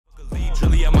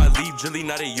leave Jilly,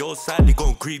 now they your side, they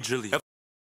gon' greet Jilly.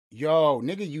 Yo,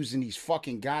 nigga using these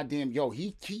fucking goddamn, yo,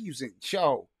 he using,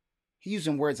 he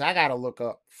using words I gotta look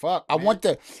up. Fuck, man. I want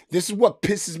this is what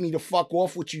pisses me the fuck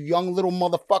off with you young little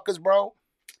motherfuckers, bro.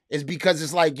 Is because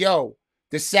it's like, yo,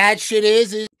 the sad shit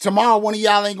is tomorrow one of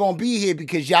y'all ain't gonna be here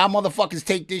because y'all motherfuckers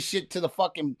take this shit to the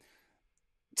fucking,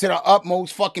 to the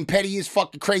utmost fucking pettiest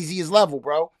fucking craziest level,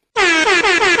 bro.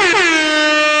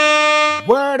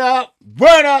 Word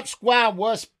up, squad,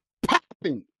 what's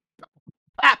popping?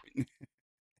 Popping.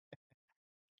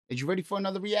 Is you ready for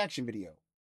another reaction video?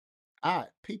 All right,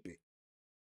 peep it.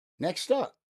 Next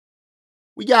up,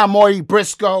 we got Mori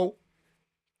Briscoe,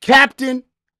 Captain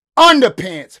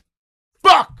Underpants.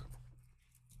 Fuck!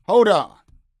 Hold on.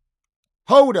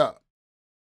 Hold up.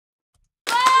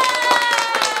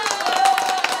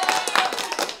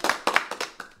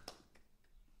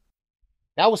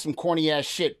 That was some corny ass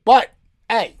shit. But,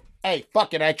 hey,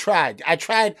 fuck it. I tried.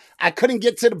 I couldn't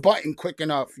get to the button quick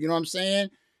enough. You know what I'm saying?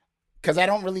 Because I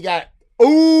don't really got...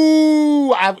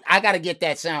 Ooh! I got to get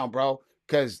that sound, bro.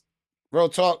 Because, real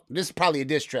talk, this is probably a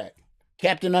diss track.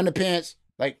 Captain Underpants,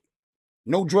 like,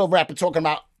 no drill rapper talking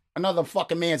about another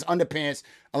fucking man's underpants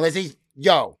unless he's...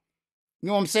 Yo. You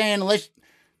know what I'm saying?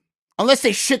 Unless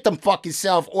they shit them fucking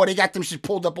self or they got them shit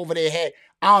pulled up over their head.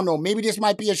 I don't know. Maybe this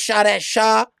might be a shot at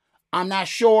Shaw. I'm not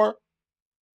sure.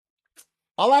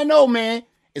 All I know, man,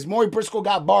 is Mori Briscoe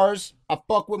got bars. I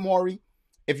fuck with Mori.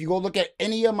 If you go look at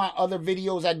any of my other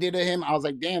videos I did of him, I was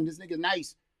like, damn, this nigga's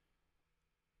nice.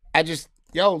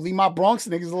 Yo, leave my Bronx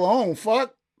niggas alone.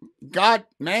 Fuck. God,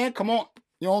 man, come on.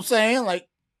 You know what I'm saying? Like,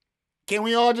 can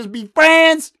we all just be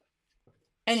friends?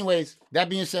 Anyways, that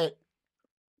being said,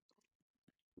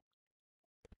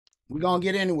 we're going to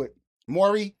get into it.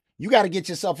 Mori, you got to get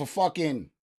yourself a fucking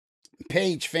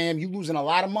page, fam. You losing a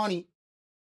lot of money.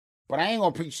 But I ain't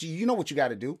going to preach to you. You know what you got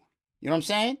to do. You know what I'm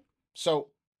saying? So,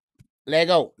 let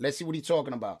go. Let's see what he's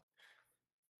talking about.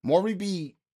 Mori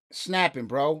be snapping,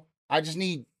 bro. I just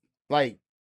need, like,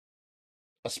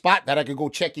 a spot that I could go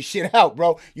check your shit out,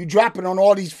 bro. You dropping on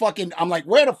all these fucking... I'm like,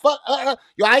 where the fuck?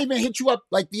 Yo, I even hit you up,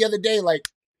 like, the other day, like,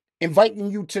 inviting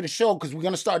you to the show because we're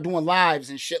going to start doing lives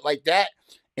and shit like that.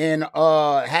 And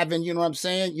having, you know what I'm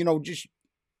saying? You know, just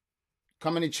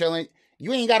coming and chilling.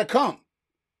 You ain't got to come.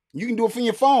 You can do it from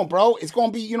your phone, bro. It's going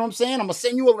to be, you know what I'm saying? I'm going to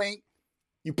send you a link.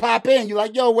 You pop in. You're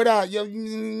like, yo, what up? Yo,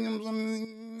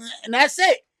 and that's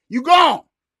it. You gone.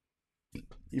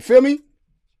 You feel me?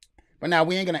 But now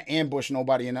we ain't going to ambush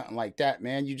nobody or nothing like that,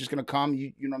 man. You just going to come,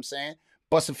 you know what I'm saying?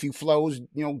 Bust a few flows,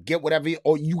 you know, get whatever,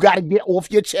 or you got to get off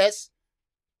your chest.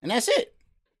 And that's it.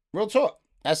 Real talk.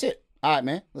 That's it. All right,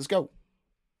 man. Let's go.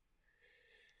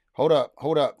 Hold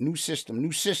up. New system,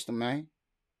 man.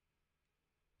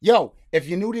 Yo, if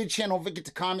you're new to the channel, don't forget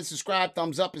to comment, subscribe,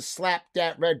 thumbs up, and slap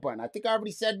that red button. I think I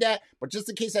already said that, but just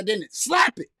in case I didn't,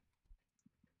 slap it.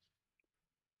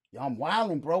 Yo, I'm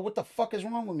wilding, bro. What the fuck is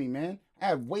wrong with me, man? I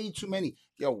have way too many.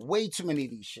 Yo, way too many of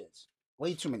these shits.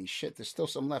 Way too many shit. There's still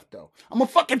some left, though. I'm a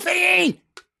fucking fiend!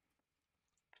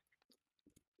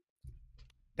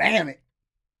 Damn it.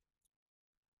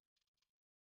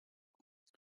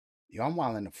 Yo, I'm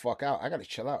wilding the fuck out. I gotta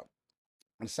chill out.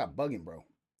 I'm gonna stop bugging, bro.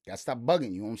 Gotta stop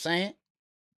bugging, you know what I'm saying?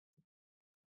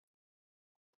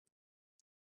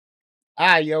 All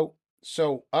right, yo.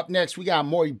 So, up next, we got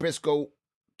Mori Briscoe,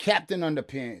 Captain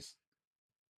Underpants.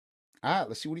 All right,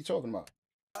 let's see what he's talking about.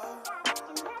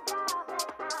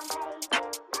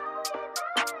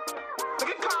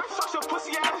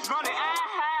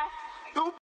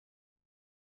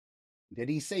 Did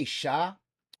he say Sha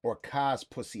or Ka's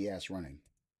pussy ass running?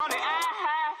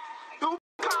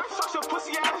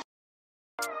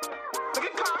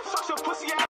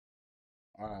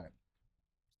 All right.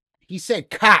 He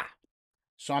said Ka.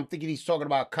 So I'm thinking he's talking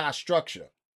about Ka structure.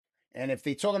 And if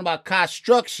they're talking about Ka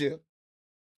structure,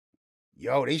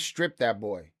 yo, they stripped that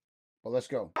boy. But let's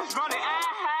go.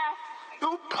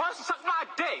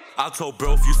 I told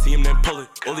bro if you see him then pull it.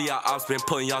 All of y'all ops been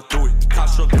pulling y'all through it. Cop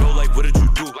struck bro like what did you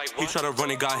do? He tried to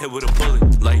run and got hit with a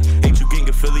bullet. Like ain't you gang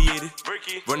affiliated?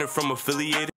 Ricky running from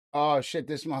affiliated. Oh shit,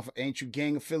 this motherfucker ain't you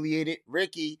gang affiliated?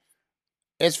 Ricky.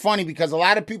 It's funny because a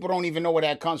lot of people don't even know where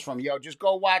that comes from. Yo, just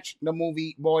go watch the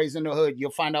movie Boys in the Hood. You'll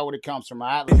find out where it comes from. All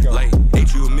right, let's go. Like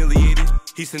ain't you humiliated?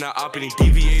 He sent out op and he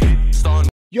deviated.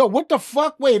 Yo, what the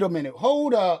fuck? Wait a minute.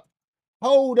 Hold up.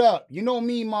 You know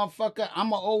me, motherfucker. I'm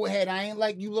an old head. I ain't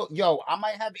like you look. Yo, I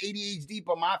might have ADHD,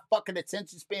 but my fucking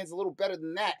attention span's a little better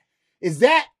than that. Is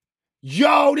that?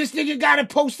 Yo, this nigga got it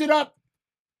posted up.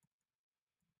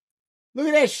 Look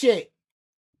at that shit.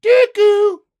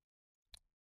 Doo-doo.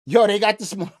 Yo, they got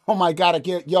this. Oh my God.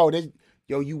 Yo,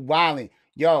 you wildin'.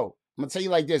 Yo, I'm gonna tell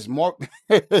you like this. Mori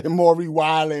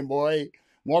wildin', boy.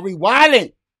 Mori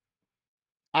wildin'.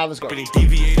 All right, let's go.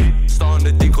 Deviated, starting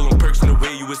to think on perks in the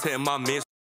way you was hitting my man.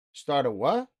 Started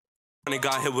what? When they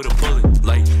got hit with a bullet,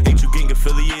 like, ain't you getting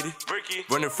affiliated?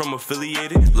 Running from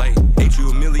affiliated, like, ain't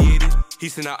you humiliated? He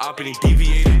sent out op and he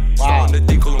deviated. Starting to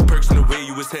think on perks in the way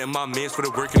you was hitting my mans for the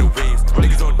work in the waves.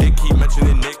 Niggas on dick, keep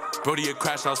mentioning Nick. Brody a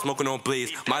crash out smoking on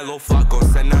blaze. My low flock gon'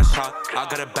 send that shot. I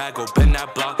got a bag, go bend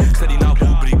that block. Said he not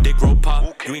woo, but he dick roll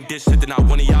pop. You ain't dish shit, then not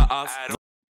one of y'all ops.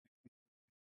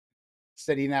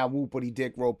 Said he not woo, but he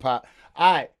dick roll pop.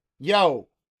 All right, yo.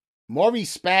 Mori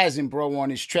spazzing, bro, on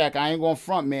his track. I ain't gonna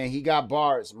front, man. He got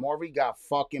bars. Mori got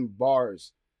fucking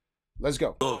bars. Let's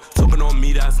go. Talking on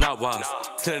me, that's not wise.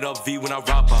 Send it up V when I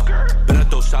rock by. Better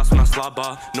throw shots when I slide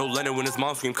by. No Leonard when his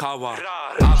mom scream Kawa.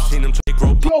 I've seen him take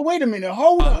rope. Yo, wait a minute.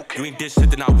 Hold up. You ain't dish shit,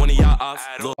 then not one of y'all ops.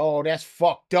 Oh, that's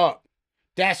fucked up.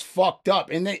 That's fucked up.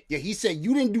 And then he said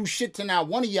you didn't do shit to not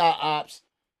one of y'all ops.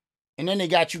 And then they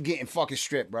got you getting fucking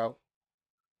stripped, bro.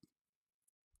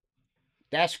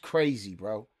 That's crazy,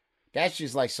 bro. That's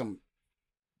just like some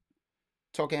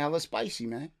talking hella spicy,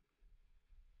 man.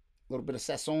 A little bit of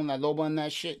sazon, that loba and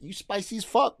that shit. You spicy as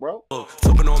fuck, bro.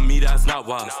 Talking on me, that's not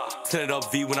wise. Send it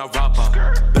up V when I rock by.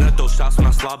 Better throw shots when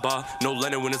I slide by. No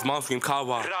Leonard when his mom scream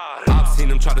Kawa. I've seen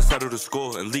him try to settle the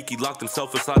score. And Leaky locked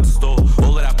himself inside the store.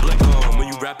 All of that blick on. When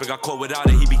you rapping, got caught without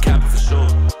it, he be capping for sure.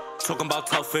 Talking about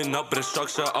toughen up, better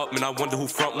structure up. Man, I wonder who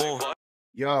front more.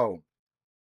 Yo,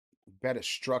 better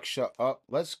structure up.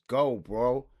 Let's go,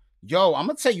 bro. Yo, I'm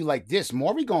gonna tell you like this.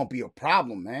 Mori gonna be a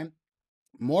problem, man.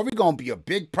 Mori gonna be a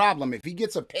big problem. If he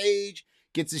gets a page,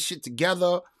 gets his shit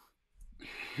together.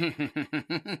 Maybe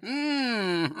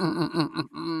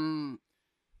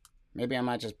I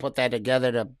might just put that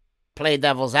together to play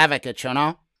devil's advocate, you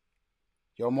know?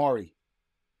 Yo, Mori,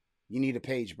 you need a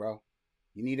page, bro.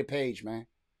 You need a page, man.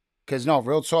 Because, no,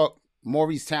 real talk,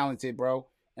 Mori's talented, bro.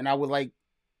 And I would like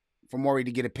for Mori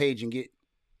to get a page and get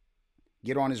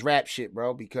on his rap shit,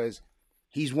 bro, because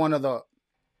he's one of the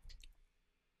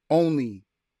only,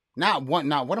 what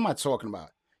am I talking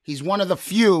about? He's one of the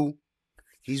few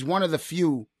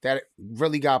that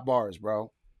really got bars,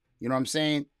 bro. You know what I'm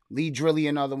saying? Lee Drilly,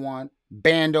 another one.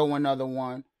 Bando, another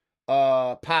one.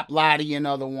 Pop Lottie,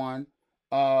 another one.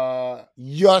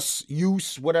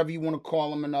 Use, whatever you want to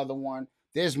call him, another one.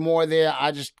 There's more there.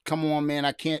 Come on, man.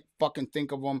 I can't fucking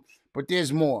think of them, but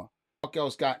there's more. What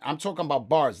else got? I'm talking about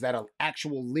bars that are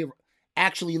actually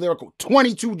lyrical.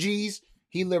 22 G's,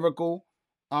 he lyrical.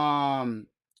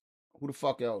 Who the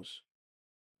fuck else?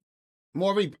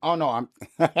 Mori. Oh no, I'm.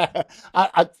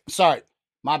 I sorry,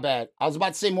 my bad. I was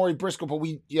about to say Mori Briscoe, but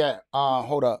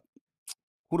hold up.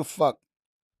 Who the fuck?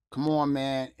 Come on,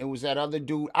 man. It was that other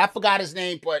dude. I forgot his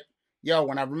name, but yo,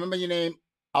 when I remember your name,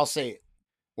 I'll say it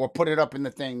or put it up in the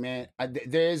thing, man.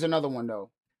 There is another one though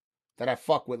that I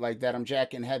fuck with like that. I'm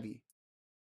jacking heavy.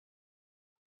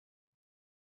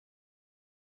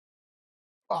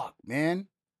 Fuck, man.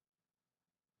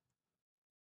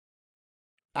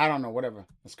 I don't know, whatever.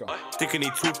 Let's go. Think he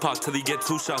need Tupac till he get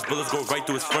 2 shots. Bullets go right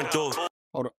through his front door.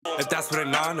 Hold up. If that's what a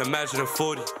 9, imagine a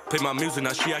 40. Play my music,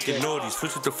 now she acting naughty.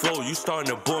 Switch with the flow, you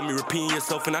starting to bore me. Repeating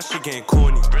yourself and that shit getting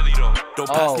corny. Really though. Don't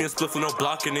pass me a spliff with no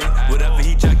blocking it. Whatever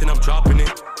he jacked, then I'm dropping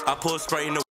it. I pull a Sprite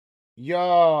in the...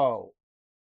 Yo.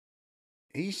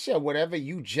 He said whatever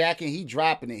you jacking, he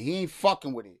dropping it. He ain't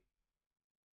fucking with it.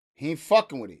 He ain't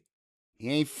fucking with it. He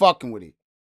ain't fucking with it.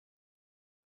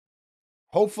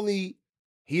 Hopefully,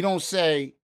 he don't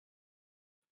say...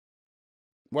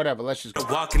 Whatever, let's just go.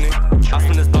 Walking it. I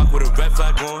spin this block with a red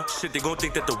flag on. Shit, they gon'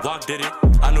 think that the walk did it.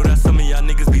 I know that some of y'all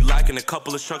niggas be lacking. A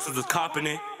couple of shucks was copping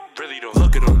it. Really though.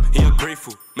 Look at him, he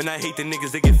ungrateful. Man, I hate the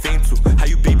niggas that get fame too. How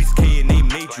you babies K and they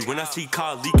made you. When I see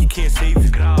Kyle Leak, he can't save you.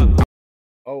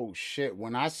 Oh shit,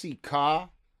 when I see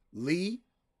Kyle Lee,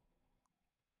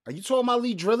 are you talking about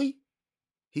Lee Drilly?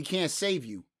 He can't save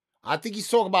you. I think he's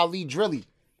talking about Lee Drilly.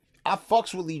 I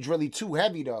fucks with Lee Drilly too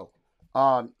heavy though.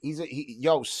 Son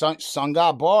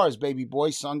got bars, baby boy.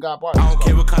 Son got bars. I don't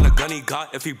care what kind of gun he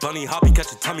got. If he bunny hop, he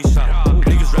catch a tummy shot.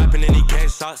 Niggas rapping and he getting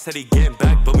shot. Said he getting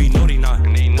back, but we know they not.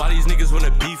 Why these niggas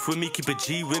wanna beef with me? Keep a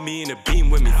G with me and a beam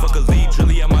with me. Fuck a Lee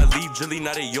Drilly, I might leave Drilly.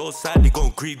 Now they your side, they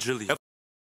gon' greed Drilly.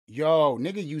 Yo,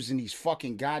 nigga using these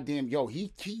fucking goddamn... Yo,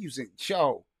 he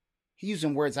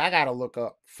using words I gotta look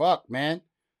up. Fuck, man.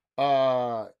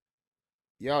 Yo,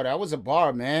 that was a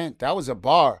bar, man. That was a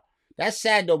bar. That's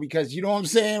sad, though, because, you know what I'm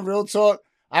saying? Real talk.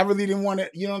 I really didn't want to...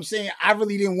 You know what I'm saying? I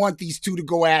really didn't want these two to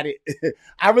go at it.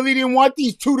 I really didn't want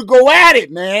these two to go at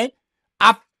it, man.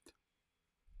 I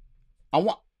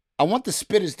want the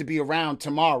spitters to be around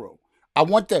tomorrow.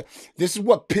 This is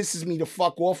what pisses me the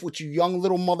fuck off with you young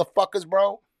little motherfuckers,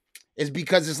 bro. Is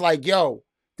because it's like, yo,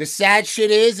 the sad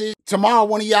shit is tomorrow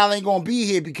one of y'all ain't gonna be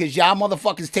here because y'all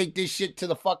motherfuckers take this shit to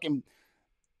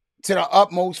the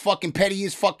utmost fucking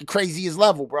pettiest fucking craziest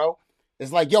level, bro.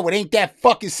 It's like, yo, it ain't that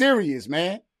fucking serious,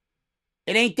 man.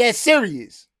 It ain't that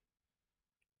serious.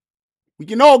 We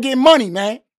can all get money,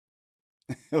 man.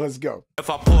 Let's go. If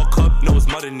I pour a cup, no, it's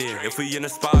mud in there. If we in a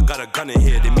spot, got a gun in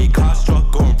here. They meet car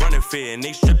struck, going running fair. And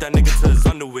they strip that nigga to his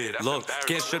underwear. Look,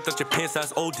 getting stripped out your pants,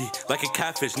 that's OD. Like a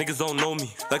catfish, niggas don't know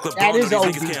me. Like LeBron, these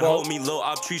niggas can't hold me. Lil'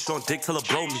 Optrice on dick till it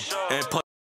blow me. And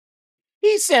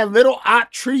he said little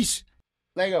Optrice.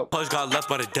 Lego. Pudge got left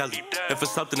by the deli. If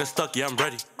it's something that's stuck, yeah, I'm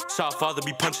ready. Shot father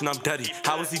be punching, I'm deady.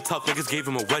 How is he tough? Niggas gave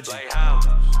him a wedgie.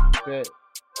 Good.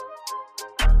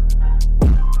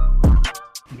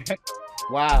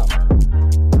 Wow.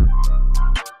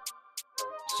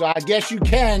 So I guess you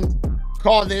can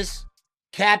call this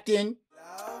Captain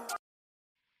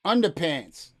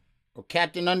Underpants or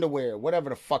Captain Underwear, whatever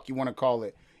the fuck you want to call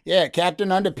it. Yeah, Captain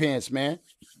Underpants, man.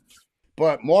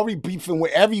 But Mori beefing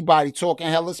with everybody, talking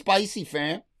hella spicy,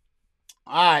 fam.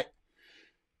 All right.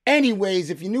 Anyways,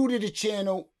 if you're new to the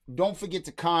channel, don't forget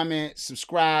to comment,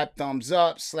 subscribe, thumbs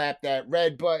up, slap that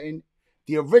red button.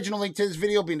 The original link to this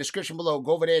video will be in the description below.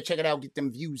 Go over there, check it out, get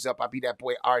them views up. I'll be that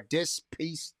boy Ardis.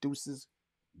 Peace, deuces,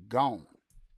 gone.